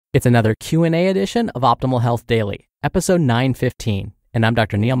It's another Q&A edition of Optimal Health Daily, episode 915, and I'm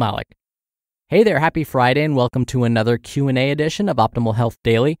Dr. Neil Malik. Hey there, happy Friday, and welcome to another Q&A edition of Optimal Health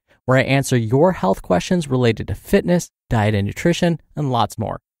Daily, where I answer your health questions related to fitness, diet and nutrition, and lots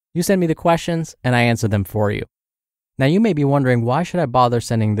more. You send me the questions, and I answer them for you. Now, you may be wondering, why should I bother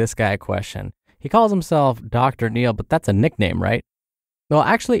sending this guy a question? He calls himself Dr. Neil, but that's a nickname, right? Well,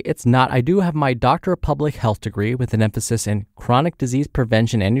 actually, it's not. I do have my Doctor of Public Health degree with an emphasis in chronic disease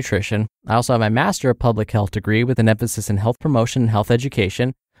prevention and nutrition. I also have my Master of Public Health degree with an emphasis in health promotion and health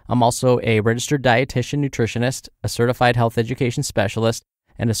education. I'm also a registered dietitian nutritionist, a certified health education specialist,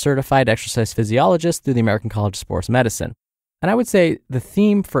 and a certified exercise physiologist through the American College of Sports Medicine. And I would say the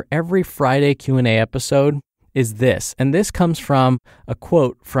theme for every Friday Q&A episode is this, and this comes from a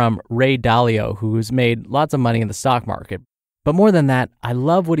quote from Ray Dalio, who's made lots of money in the stock market. But more than that, I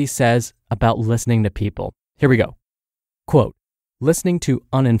love what he says about listening to people. Here we go. Quote, listening to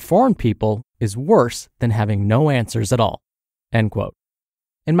uninformed people is worse than having no answers at all. End quote.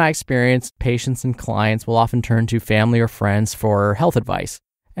 In my experience, patients and clients will often turn to family or friends for health advice,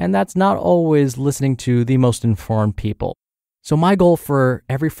 and that's not always listening to the most informed people. So my goal for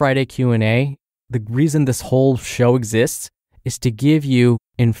every Friday Q&A, the reason this whole show exists, is to give you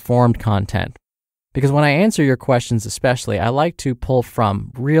informed content. Because when I answer your questions especially, I like to pull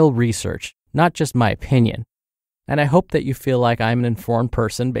from real research, not just my opinion. And I hope that you feel like I'm an informed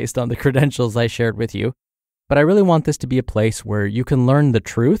person based on the credentials I shared with you. But I really want this to be a place where you can learn the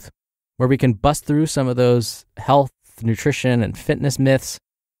truth, where we can bust through some of those health, nutrition, and fitness myths.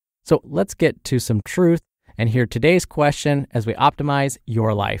 So let's get to some truth and hear today's question as we optimize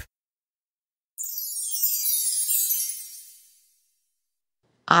your life.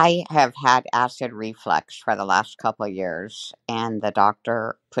 I have had acid reflux for the last couple of years, and the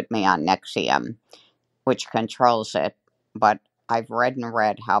doctor put me on Nexium, which controls it, but I've read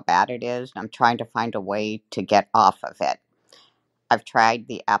how bad it is, and I'm trying to find a way to get off of it. I've tried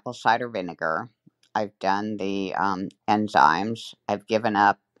the apple cider vinegar. I've done the enzymes. I've given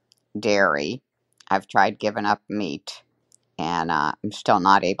up dairy. I've tried giving up meat, and I'm still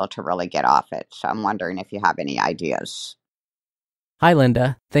not able to really get off it. So I'm wondering if you have any ideas. Hi,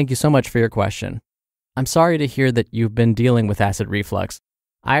 Linda. Thank you so much for your question. I'm sorry to hear that you've been dealing with acid reflux.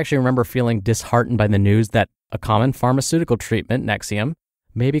 I actually remember feeling disheartened by the news that a common pharmaceutical treatment, Nexium,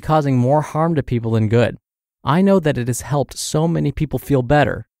 may be causing more harm to people than good. I know that it has helped so many people feel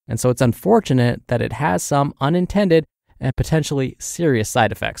better, and so it's unfortunate that it has some unintended and potentially serious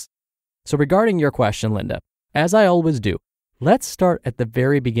side effects. So regarding your question, Linda, as I always do, let's start at the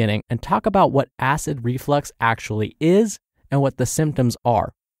very beginning and talk about what acid reflux actually is and what the symptoms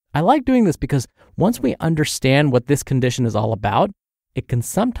are. I like doing this because once we understand what this condition is all about, it can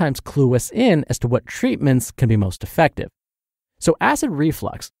sometimes clue us in as to what treatments can be most effective. So acid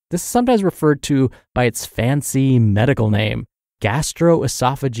reflux, this is sometimes referred to by its fancy medical name,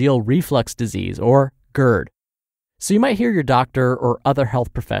 Gastroesophageal Reflux disease, or GERD. So you might hear your doctor or other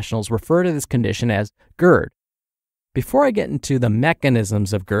health professionals refer to this condition as GERD. Before I get into the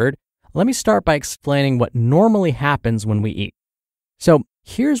mechanisms of GERD, let me start by explaining what normally happens when we eat. So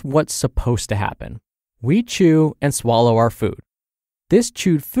here's what's supposed to happen. We chew and swallow our food. This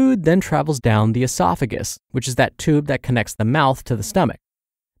chewed food then travels down the esophagus, which is that tube that connects the mouth to the stomach.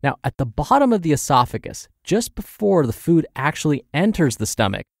 Now, at the bottom of the esophagus, just before the food actually enters the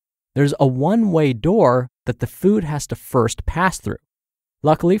stomach, there's a one-way door that the food has to first pass through.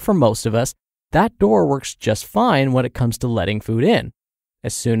 Luckily for most of us, that door works just fine when it comes to letting food in.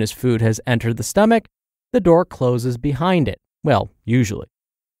 As soon as food has entered the stomach, the door closes behind it. Well, usually.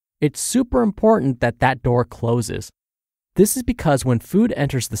 It's super important that that door closes. This is because when food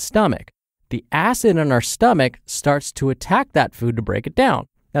enters the stomach, the acid in our stomach starts to attack that food to break it down.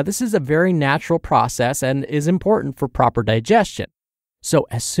 Now, this is a very natural process and is important for proper digestion. So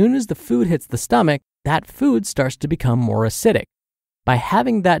as soon as the food hits the stomach, that food starts to become more acidic. By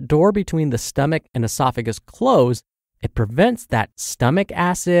having that door between the stomach and esophagus closed, it prevents that stomach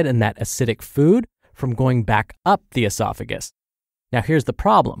acid and that acidic food from going back up the esophagus. Now, here's the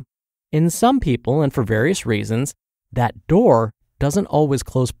problem. In some people, and for various reasons, that door doesn't always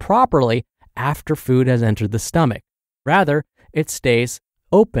close properly after food has entered the stomach. Rather, it stays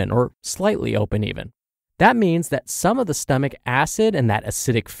open or slightly open even. That means that some of the stomach acid and that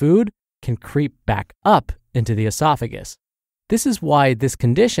acidic food can creep back up into the esophagus. This is why this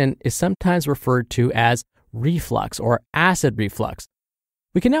condition is sometimes referred to as reflux or acid reflux.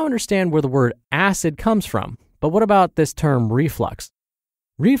 We can now understand where the word acid comes from, but what about this term reflux?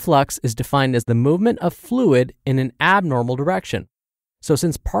 Reflux is defined as the movement of fluid in an abnormal direction. So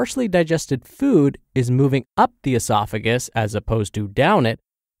since partially digested food is moving up the esophagus as opposed to down it,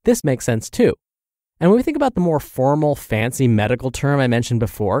 This makes sense too. And when we think about the more formal, fancy medical term I mentioned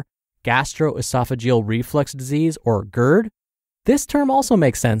before, gastroesophageal reflux disease, or GERD, this term also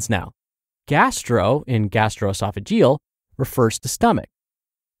makes sense now. Gastro in gastroesophageal refers to stomach.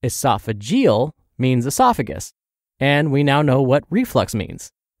 Esophageal means esophagus, and we now know what reflux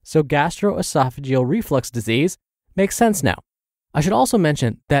means. So gastroesophageal reflux disease makes sense now. I should also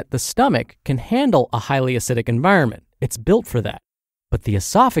mention that the stomach can handle a highly acidic environment. It's built for that. But the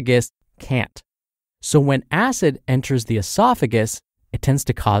esophagus can't. So when acid enters the esophagus, it tends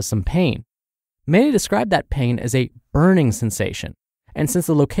to cause some pain. Many describe that pain as a burning sensation. And since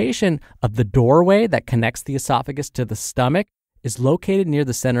the location of the doorway that connects the esophagus to the stomach is located near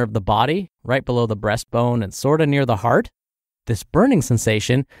the center of the body, right below the breastbone and sort of near the heart, this burning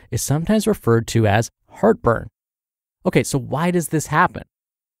sensation is sometimes referred to as heartburn. Okay, so why does this happen?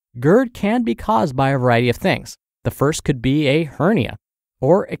 GERD can be caused by a variety of things. The first could be a hernia,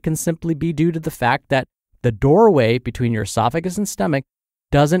 or it can simply be due to the fact that the doorway between your esophagus and stomach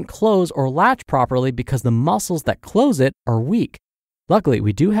doesn't close or latch properly because the muscles that close it are weak. Luckily,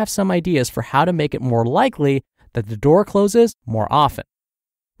 we do have some ideas for how to make it more likely that the door closes more often.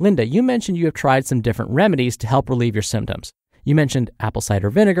 Linda, you mentioned you have tried some different remedies to help relieve your symptoms. You mentioned apple cider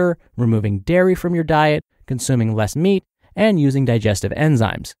vinegar, removing dairy from your diet, consuming less meat, and using digestive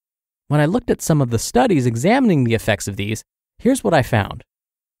enzymes. When I looked at some of the studies examining the effects of these, here's what I found.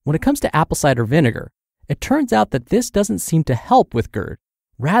 When it comes to apple cider vinegar, it turns out that this doesn't seem to help with GERD.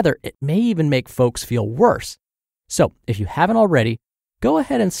 Rather, it may even make folks feel worse. So, if you haven't already, go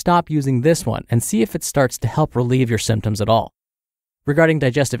ahead and stop using this one and see if it starts to help relieve your symptoms at all. Regarding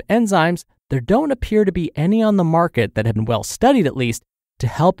digestive enzymes, there don't appear to be any on the market that have been well studied at least to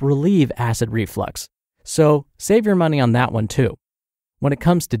help relieve acid reflux. So, save your money on that one too. When it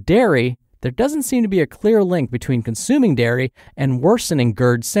comes to dairy, there doesn't seem to be a clear link between consuming dairy and worsening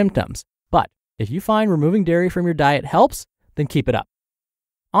GERD symptoms. But if you find removing dairy from your diet helps, then keep it up.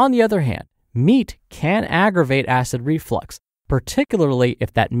 On the other hand, meat can aggravate acid reflux, particularly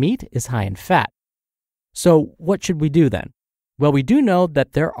if that meat is high in fat. So what should we do then? Well, we do know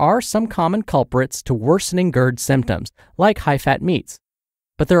that there are some common culprits to worsening GERD symptoms, like high-fat meats.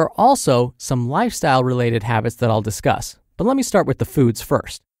 But there are also some lifestyle-related habits that I'll discuss. But let me start with the foods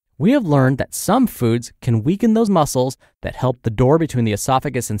first. We have learned that some foods can weaken those muscles that help the door between the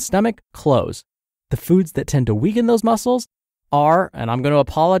esophagus and stomach close. The foods that tend to weaken those muscles are, and I'm going to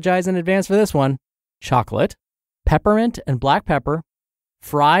apologize in advance for this one, chocolate, peppermint and black pepper,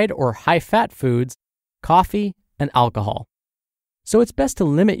 fried or high-fat foods, coffee, and alcohol. So it's best to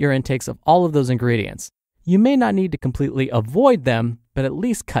limit your intakes of all of those ingredients. You may not need to completely avoid them, but at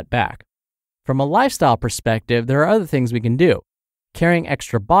least cut back. From a lifestyle perspective, there are other things we can do. Carrying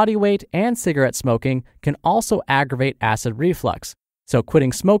extra body weight and cigarette smoking can also aggravate acid reflux. So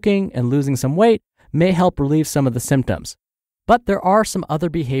quitting smoking and losing some weight may help relieve some of the symptoms. But there are some other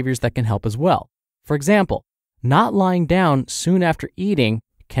behaviors that can help as well. For example, not lying down soon after eating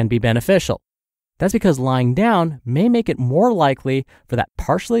can be beneficial. That's because lying down may make it more likely for that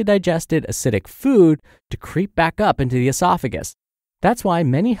partially digested acidic food to creep back up into the esophagus. That's why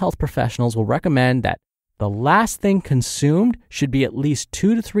many health professionals will recommend that the last thing consumed should be at least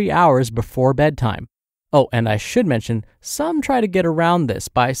 2 to 3 hours before bedtime. Oh, and I should mention, some try to get around this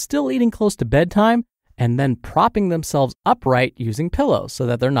by still eating close to bedtime and then propping themselves upright using pillows so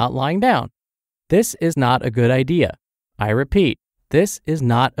that they're not lying down. This is not a good idea. I repeat, this is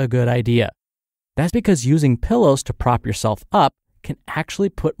not a good idea. That's because using pillows to prop yourself up can actually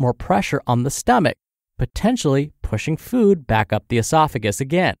put more pressure on the stomach, potentially pushing food back up the esophagus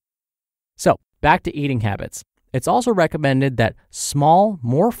again. So, back to eating habits. It's also recommended that small,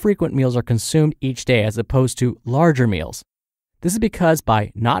 more frequent meals are consumed each day as opposed to larger meals. This is because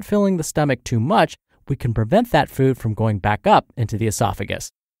by not filling the stomach too much, we can prevent that food from going back up into the esophagus.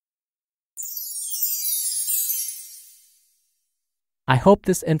 I hope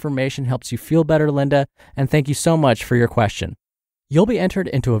this information helps you feel better, Linda, and thank you so much for your question. You'll be entered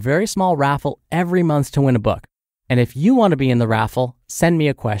into a very small raffle every month to win a book. And if you want to be in the raffle, send me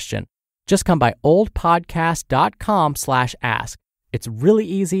a question. Just come by oldpodcast.com/ask. It's really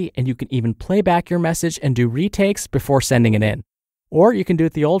easy, and you can even play back your message and do retakes before sending it in. Or you can do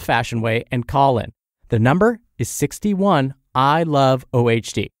it the old-fashioned way and call in. The number is 61 I love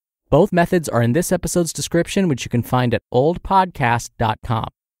OHD. Both methods are in this episode's description, which you can find at oldpodcast.com.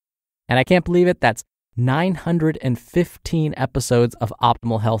 And I can't believe it, that's 915 episodes of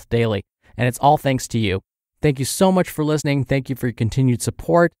Optimal Health Daily, and it's all thanks to you. Thank you so much for listening. Thank you for your continued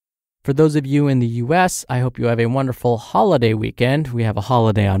support. For those of you in the U.S., I hope you have a wonderful holiday weekend. We have a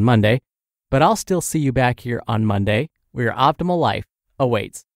holiday on Monday, but I'll still see you back here on Monday, where your optimal life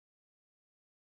awaits.